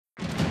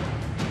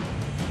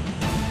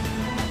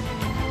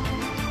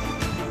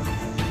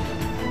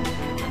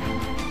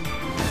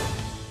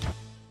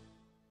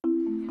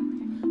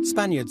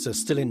Spaniards are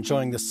still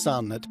enjoying the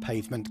sun at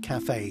pavement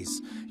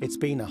cafes. It's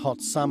been a hot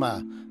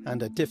summer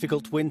and a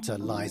difficult winter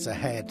lies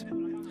ahead.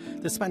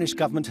 The Spanish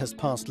government has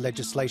passed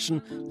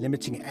legislation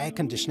limiting air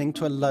conditioning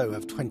to a low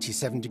of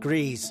 27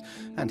 degrees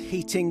and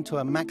heating to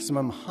a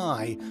maximum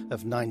high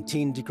of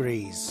 19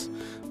 degrees.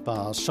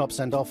 Bars, shops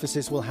and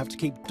offices will have to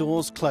keep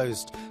doors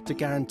closed to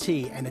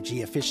guarantee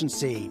energy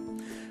efficiency.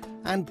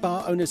 And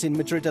bar owners in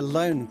Madrid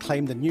alone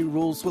claim the new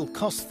rules will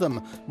cost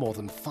them more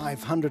than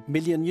 500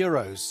 million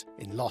euros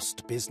in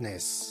lost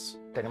business.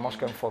 We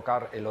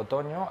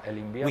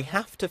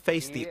have to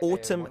face the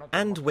autumn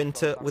and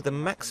winter with a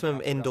maximum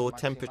indoor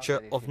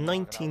temperature of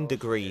 19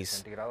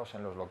 degrees.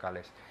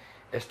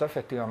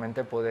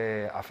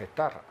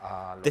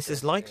 This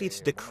is likely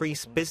to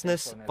decrease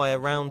business by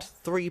around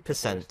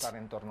 3%.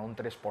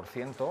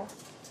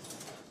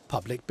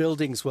 Public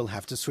buildings will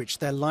have to switch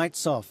their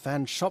lights off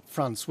and shop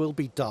fronts will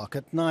be dark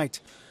at night,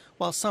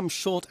 while some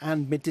short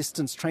and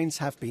mid-distance trains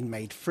have been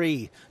made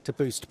free to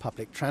boost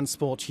public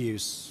transport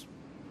use.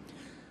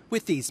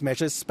 With these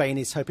measures, Spain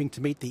is hoping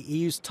to meet the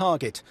EU's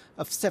target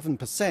of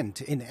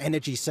 7% in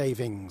energy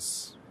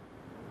savings.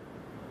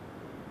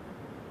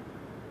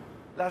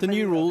 The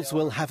new rules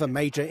will have a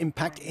major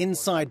impact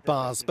inside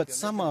bars, but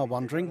some are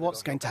wondering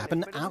what's going to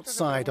happen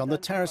outside on the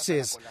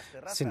terraces.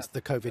 Since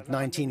the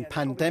COVID-19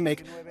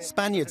 pandemic,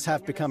 Spaniards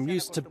have become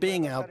used to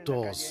being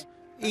outdoors,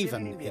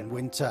 even in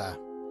winter.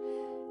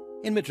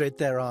 In Madrid,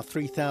 there are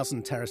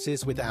 3,000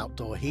 terraces with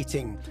outdoor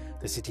heating.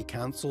 The city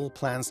council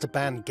plans to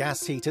ban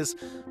gas heaters,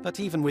 but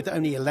even with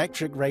only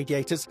electric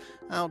radiators,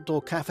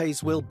 outdoor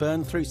cafes will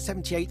burn through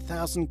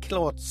 78,000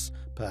 kilowatts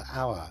per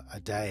hour a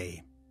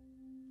day.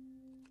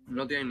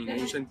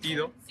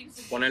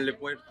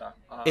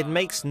 It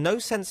makes no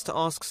sense to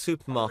ask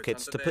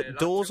supermarkets to put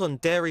doors on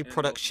dairy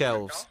product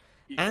shelves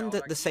and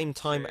at the same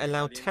time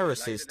allow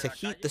terraces to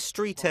heat the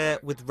street air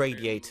with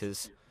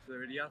radiators.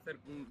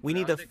 We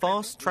need a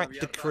fast-track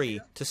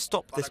decree to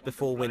stop this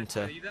before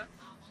winter.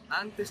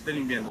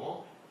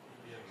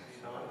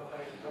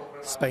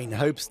 Spain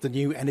hopes the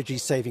new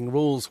energy-saving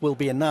rules will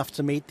be enough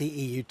to meet the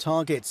EU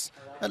targets,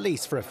 at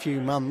least for a few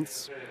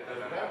months.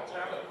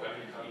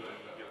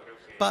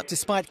 But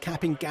despite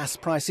capping gas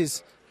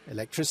prices,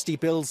 electricity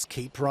bills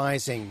keep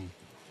rising.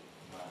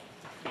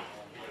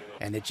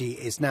 Energy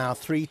is now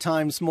 3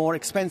 times more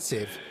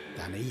expensive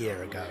than a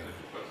year ago.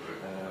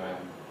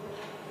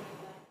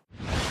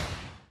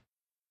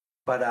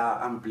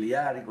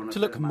 To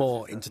look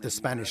more into the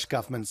Spanish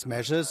government's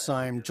measures,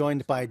 I'm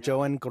joined by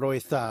Joan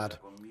Gruizard,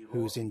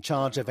 who's in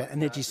charge of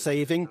energy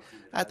saving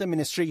at the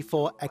Ministry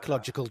for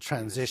Ecological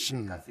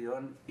Transition.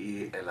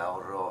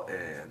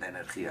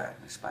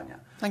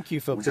 Thank you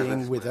for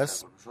being with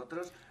us.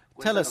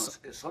 Tell us,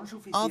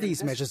 are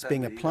these measures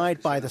being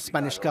applied by the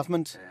Spanish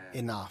government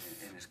enough?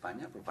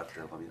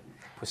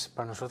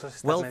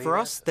 Well, for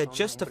us, they're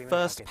just a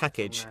first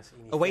package,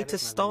 a way to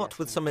start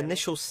with some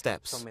initial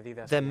steps.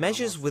 They're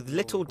measures with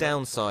little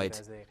downside,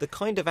 the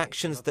kind of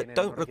actions that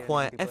don't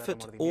require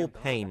effort or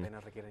pain,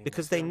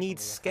 because they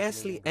need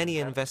scarcely any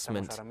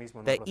investment.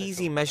 They're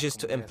easy measures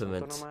to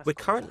implement. We're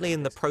currently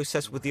in the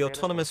process with the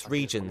autonomous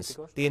regions,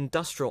 the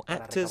industrial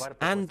actors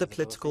and the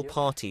political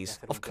parties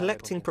of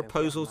collecting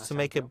proposals to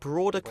make a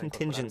broader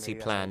contingency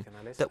plan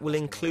that will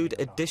include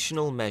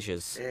additional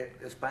measures.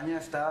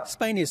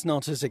 Spain is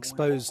not as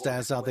exposed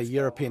as other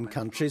European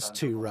countries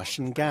to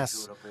Russian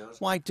gas.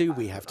 Why do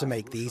we have to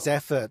make these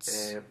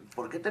efforts?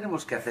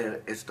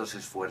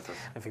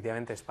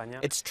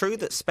 It's true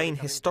that Spain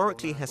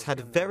historically has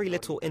had very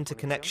little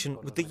interconnection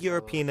with the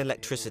European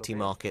electricity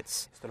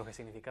markets.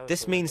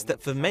 This means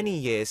that for many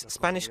years,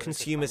 Spanish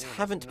consumers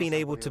haven't been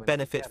able to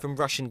benefit from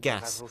Russian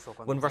gas,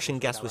 when Russian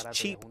gas was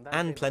cheap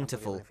and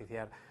plentiful.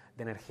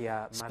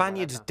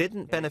 Spaniards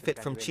didn't benefit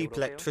from cheap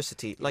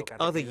electricity like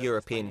other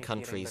European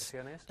countries,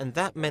 and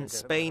that meant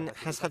Spain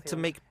has had to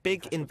make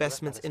big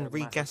investments in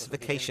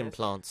regasification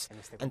plants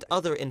and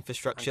other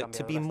infrastructure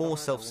to be more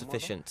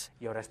self-sufficient.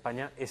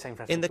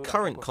 In the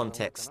current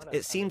context,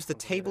 it seems the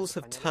tables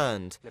have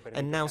turned,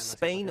 and now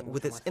Spain,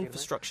 with its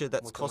infrastructure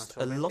that's cost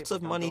a lot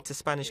of money to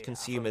Spanish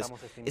consumers,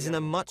 is in a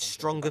much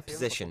stronger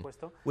position.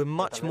 We're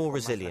much more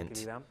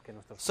resilient.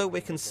 So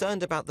we're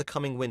concerned about the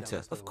coming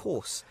winter, of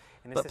course,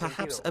 but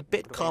perhaps a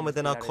bit calmer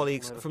than our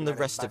colleagues from the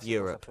rest of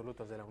Europe.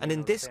 And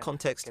in this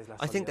context,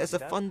 I think there's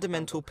a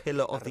fundamental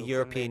pillar of the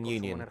European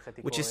Union,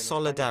 which is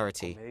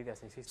solidarity.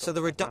 So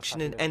the reduction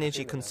in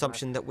energy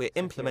consumption that we're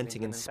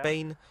implementing in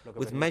Spain,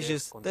 with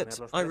measures that,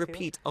 I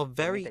repeat, are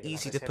very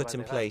easy to put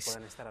in place,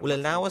 will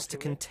allow us to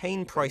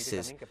contain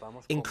prices,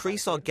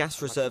 increase our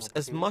gas reserves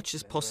as much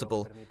as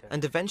possible,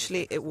 and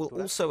eventually it will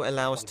also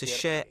allow us to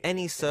share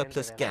any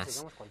surplus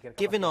gas,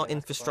 given our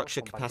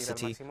infrastructure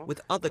capacity with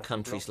other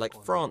countries like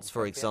France,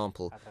 for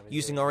example,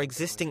 using our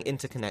existing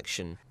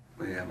interconnection.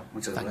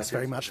 Thanks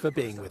very much for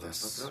being with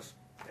us.